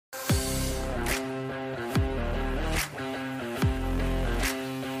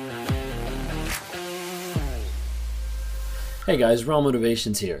Hey guys, Raw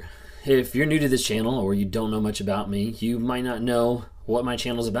Motivations here. If you're new to this channel or you don't know much about me, you might not know what my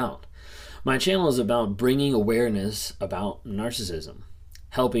channel is about. My channel is about bringing awareness about narcissism,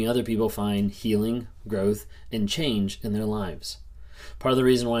 helping other people find healing, growth, and change in their lives. Part of the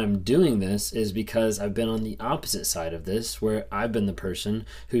reason why I'm doing this is because I've been on the opposite side of this, where I've been the person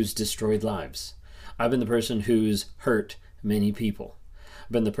who's destroyed lives. I've been the person who's hurt many people.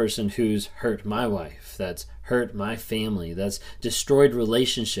 I've been the person who's hurt my wife, that's hurt my family, that's destroyed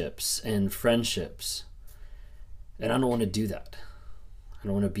relationships and friendships. And I don't want to do that. I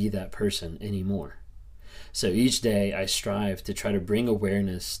don't want to be that person anymore. So each day I strive to try to bring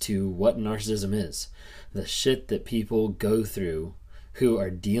awareness to what narcissism is, the shit that people go through who are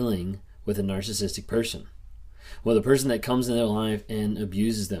dealing with a narcissistic person. Well, the person that comes in their life and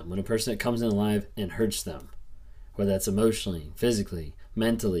abuses them, when a person that comes in their life and hurts them, whether that's emotionally, physically,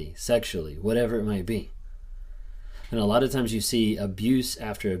 mentally, sexually, whatever it might be. And a lot of times you see abuse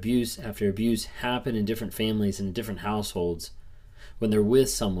after abuse after abuse happen in different families and in different households when they're with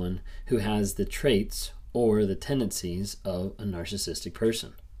someone who has the traits or the tendencies of a narcissistic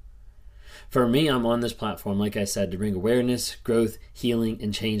person. For me, I'm on this platform, like I said, to bring awareness, growth, healing,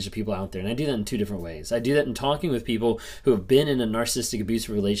 and change to people out there. And I do that in two different ways. I do that in talking with people who have been in a narcissistic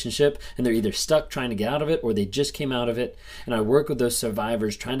abusive relationship and they're either stuck trying to get out of it or they just came out of it. And I work with those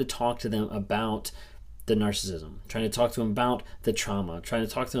survivors trying to talk to them about the narcissism, trying to talk to them about the trauma, trying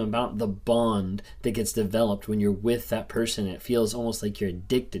to talk to them about the bond that gets developed when you're with that person. It feels almost like you're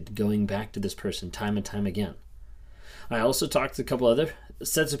addicted to going back to this person time and time again. I also talk to a couple other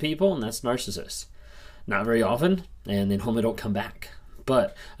sets of people, and that's narcissists. Not very often, and they normally don't come back.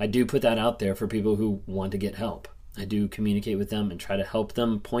 But I do put that out there for people who want to get help. I do communicate with them and try to help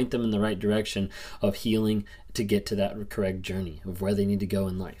them, point them in the right direction of healing to get to that correct journey of where they need to go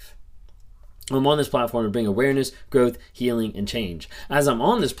in life. I'm on this platform to bring awareness, growth, healing, and change. As I'm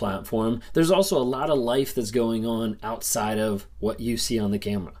on this platform, there's also a lot of life that's going on outside of what you see on the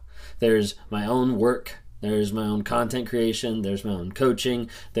camera. There's my own work. There's my own content creation. There's my own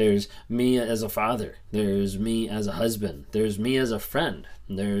coaching. There's me as a father. There's me as a husband. There's me as a friend.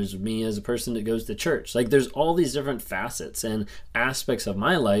 There's me as a person that goes to church. Like, there's all these different facets and aspects of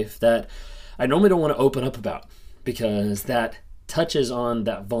my life that I normally don't want to open up about because that touches on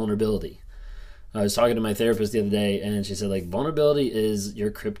that vulnerability. I was talking to my therapist the other day and she said, like, vulnerability is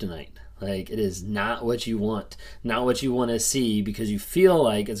your kryptonite. Like, it is not what you want, not what you want to see because you feel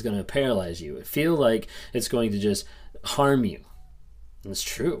like it's going to paralyze you. It feel like it's going to just harm you. And it's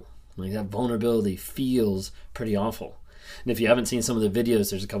true. Like, that vulnerability feels pretty awful. And if you haven't seen some of the videos,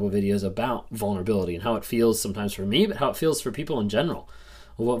 there's a couple of videos about vulnerability and how it feels sometimes for me, but how it feels for people in general,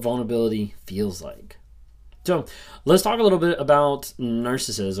 what vulnerability feels like. So let's talk a little bit about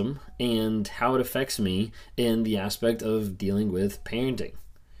narcissism and how it affects me in the aspect of dealing with parenting.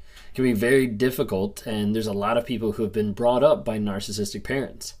 It can be very difficult, and there's a lot of people who have been brought up by narcissistic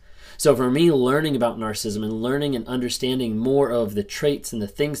parents. So for me, learning about narcissism and learning and understanding more of the traits and the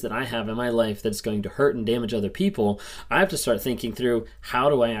things that I have in my life that's going to hurt and damage other people, I have to start thinking through, how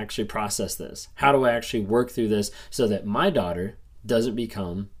do I actually process this? How do I actually work through this so that my daughter doesn't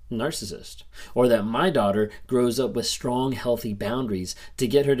become narcissist, or that my daughter grows up with strong, healthy boundaries to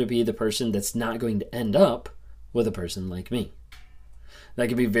get her to be the person that's not going to end up with a person like me. That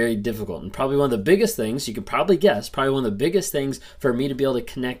can be very difficult, and probably one of the biggest things, you could probably guess, probably one of the biggest things for me to be able to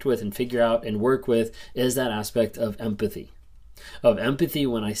connect with and figure out and work with is that aspect of empathy. Of empathy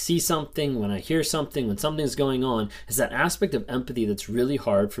when I see something, when I hear something, when something's going on, is that aspect of empathy that's really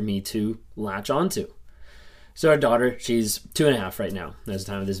hard for me to latch onto. So our daughter, she's 2.5 right now, as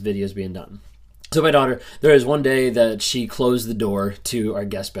the time of this video is being done. So my daughter, there was one day that she closed the door to our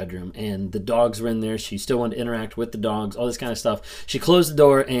guest bedroom and the dogs were in there. She still wanted to interact with the dogs, all this kind of stuff. She closed the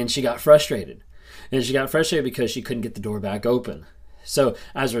door and she got frustrated. And she got frustrated because she couldn't get the door back open. So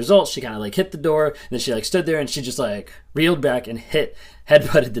as a result, she kind of like hit the door and then she like stood there and she just like reeled back and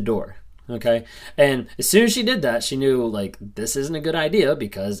headbutted the door. Okay. And as soon as she did that, she knew like this isn't a good idea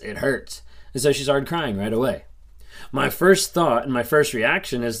because it hurts. And so she started crying right away. My first thought and my first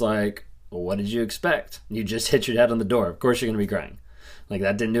reaction is like, well, what did you expect? You just hit your head on the door. Of course you're going to be crying. Like,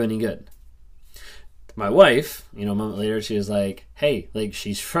 that didn't do any good. My wife, a moment later, she was like, hey, like,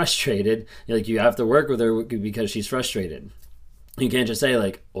 she's frustrated. Like, you have to work with her because she's frustrated. You can't just say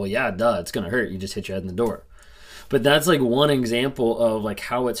like, well, yeah, duh, it's going to hurt. You just hit your head on the door. But that's like one example of like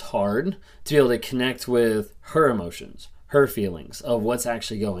how it's hard to be able to connect with her emotions, her feelings of what's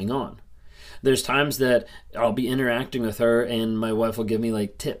actually going on. There's times that I'll be interacting with her and my wife will give me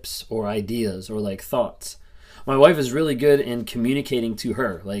like tips or ideas or like thoughts. My wife is really good in communicating to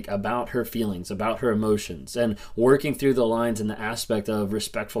her, like about her feelings, about her emotions, and working through the lines in the aspect of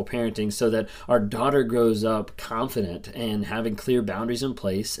respectful parenting so that our daughter grows up confident and having clear boundaries in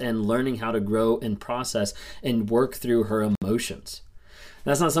place and learning how to grow and process and work through her emotions.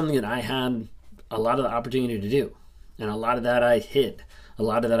 That's not something that I had a lot of the opportunity to do. And a lot of that I hid. A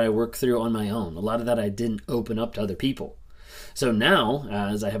lot of that I worked through on my own. A lot of that I didn't open up to other people. So now,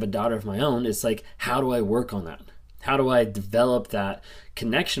 as I have a daughter of my own, it's like, how do I work on that? How do I develop that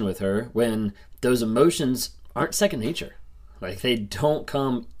connection with her when those emotions aren't second nature? Like, they don't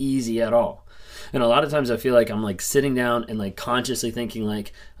come easy at all. And a lot of times I feel like I'm like sitting down and like consciously thinking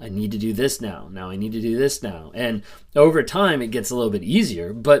like, I need to do this now. Now I need to do this now. And over time it gets a little bit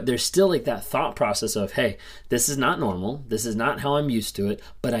easier, but there's still like that thought process of, hey, this is not normal. This is not how I'm used to it,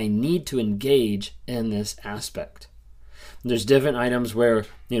 but I need to engage in this aspect. There's different items where,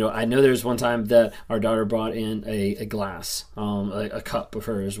 I know there's one time that our daughter brought in a glass, a cup of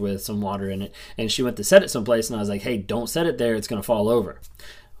hers with some water in it. And she went to set it someplace and I was like, hey, don't set it there. It's going to fall over.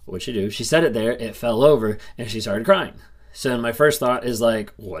 What'd she do? She set it there, it fell over, and she started crying. So then my first thought is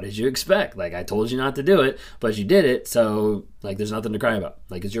like, what did you expect? Like, I told you not to do it, but you did it, so like there's nothing to cry about.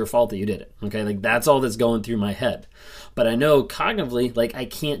 Like, it's your fault that you did it. Okay, like that's all that's going through my head. But I know cognitively, like I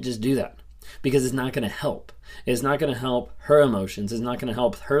can't just do that because it's not going to help. It's not going to help her emotions. It's not going to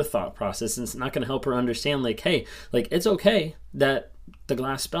help her thought process. And it's not going to help her understand like, hey, like it's okay that the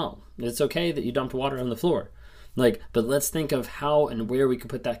glass fell. It's okay that you dumped water on the floor. Like, but let's think of how and where we can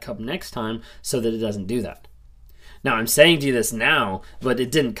put that cup next time so that it doesn't do that. Now, I'm saying to you this now, but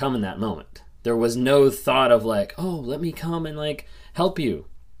it didn't come in that moment. There was no thought of like, oh, let me come and like help you.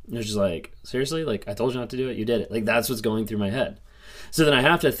 It's just like, seriously? Like, I told you not to do it. You did it. Like, that's what's going through my head. So then I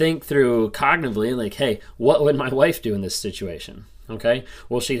have to think through cognitively, like, hey, what would my wife do in this situation? Okay,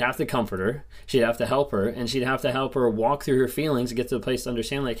 well, she'd have to comfort her, she'd have to help her, and she'd have to help her walk through her feelings and get to the place to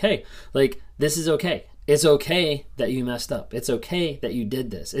understand, like, hey, like, this is okay. It's okay that you messed up. It's okay that you did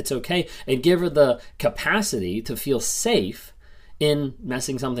this. It's okay. And give her the capacity to feel safe in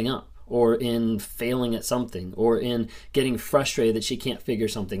messing something up or in failing at something or in getting frustrated that she can't figure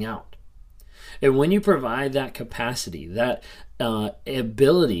something out. And when you provide that capacity, that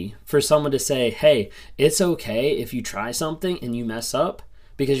ability for someone to say, hey, it's okay if you try something and you mess up,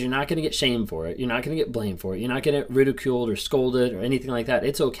 because you're not going to get shamed for it. You're not going to get blamed for it. You're not going to get ridiculed or scolded or anything like that.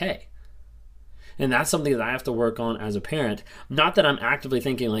 It's okay. And that's something that I have to work on as a parent. Not that I'm actively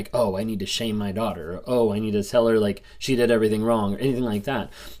thinking like, oh, I need to shame my daughter. Or, oh, I need to tell her like she did everything wrong or anything like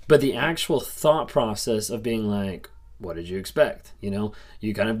that. But the actual thought process of being like, what did you expect?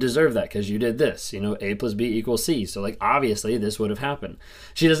 You kind of deserve that because you did this. A plus B equals C. So like obviously this would have happened.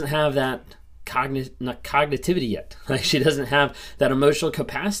 She doesn't have that cognitivity yet. Like she doesn't have that emotional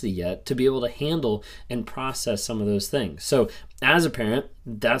capacity yet to be able to handle and process some of those things. So as a parent,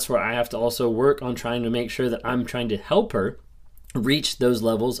 that's where I have to also work on trying to make sure that I'm trying to help her reach those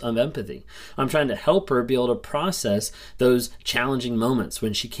levels of empathy. I'm trying to help her be able to process those challenging moments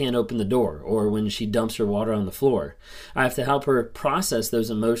when she can't open the door or when she dumps her water on the floor. I have to help her process those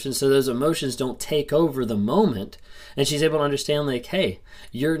emotions so those emotions don't take over the moment and she's able to understand like, hey,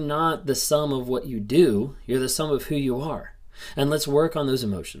 you're not the sum of what you do, you're the sum of who you are. And let's work on those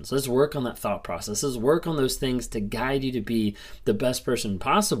emotions. Let's work on that thought process. Let's work on those things to guide you to be the best person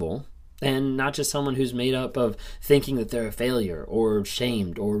possible. And not just someone who's made up of thinking that they're a failure or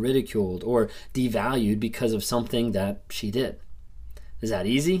shamed or ridiculed or devalued because of something that she did. Is that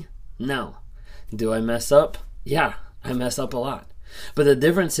easy? No. Do I mess up? Yeah, I mess up a lot. But the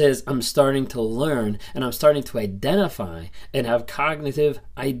difference is I'm starting to learn and I'm starting to identify and have cognitive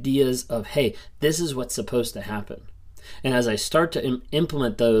ideas of, hey, this is what's supposed to happen. And as I start to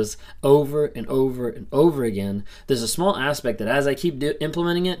implement those over and over and over again, there's a small aspect that as I keep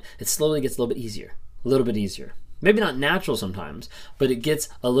implementing it, it slowly gets a little bit easier. Maybe not natural sometimes, but it gets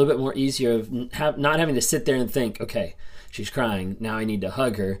a little bit more easier of not having to sit there and think, okay, she's crying, now I need to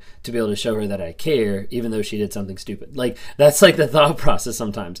hug her to be able to show her that I care, even though she did something stupid. Like, that's like the thought process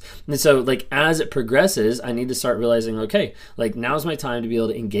sometimes. And so, like, as it progresses, I need to start realizing, okay, like, now's my time to be able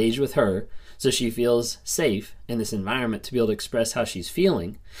to engage with her so she feels safe in this environment to be able to express how she's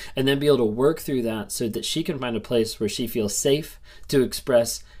feeling, and then be able to work through that so that she can find a place where she feels safe to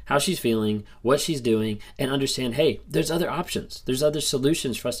express how she's feeling, what she's doing, and understand, hey, there's other options. There's other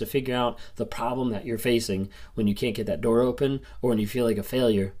solutions for us to figure out the problem that you're facing when you can't get that door open or when you feel like a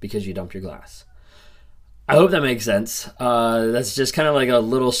failure because you dumped your glass. I hope that makes sense. That's just kind of like a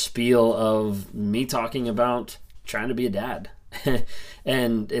little spiel of me talking about trying to be a dad.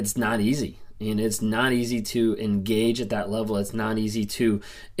 And it's not easy. And it's not easy to engage at that level. It's not easy to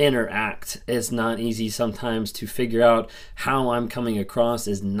interact. It's not easy sometimes to figure out how I'm coming across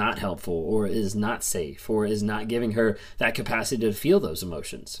is not helpful or is not safe or is not giving her that capacity to feel those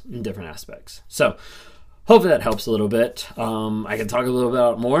emotions in different aspects. So hopefully that helps a little bit. I can talk a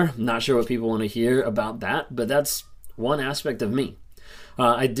little bit more. I'm not sure what people want to hear about that, but that's one aspect of me.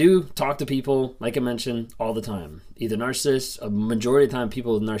 I do talk to people, like I mentioned, all the time. Either narcissists, a majority of the time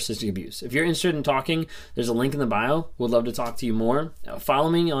people with narcissistic abuse. If you're interested in talking, there's a link in the bio. Would love to talk to you more. Follow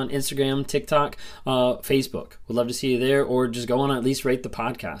me on Instagram, TikTok, Facebook. Would love to see you there, or just go on and at least rate the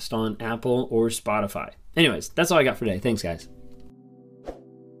podcast on Apple or Spotify. Anyways, that's all I got for today. Thanks, guys.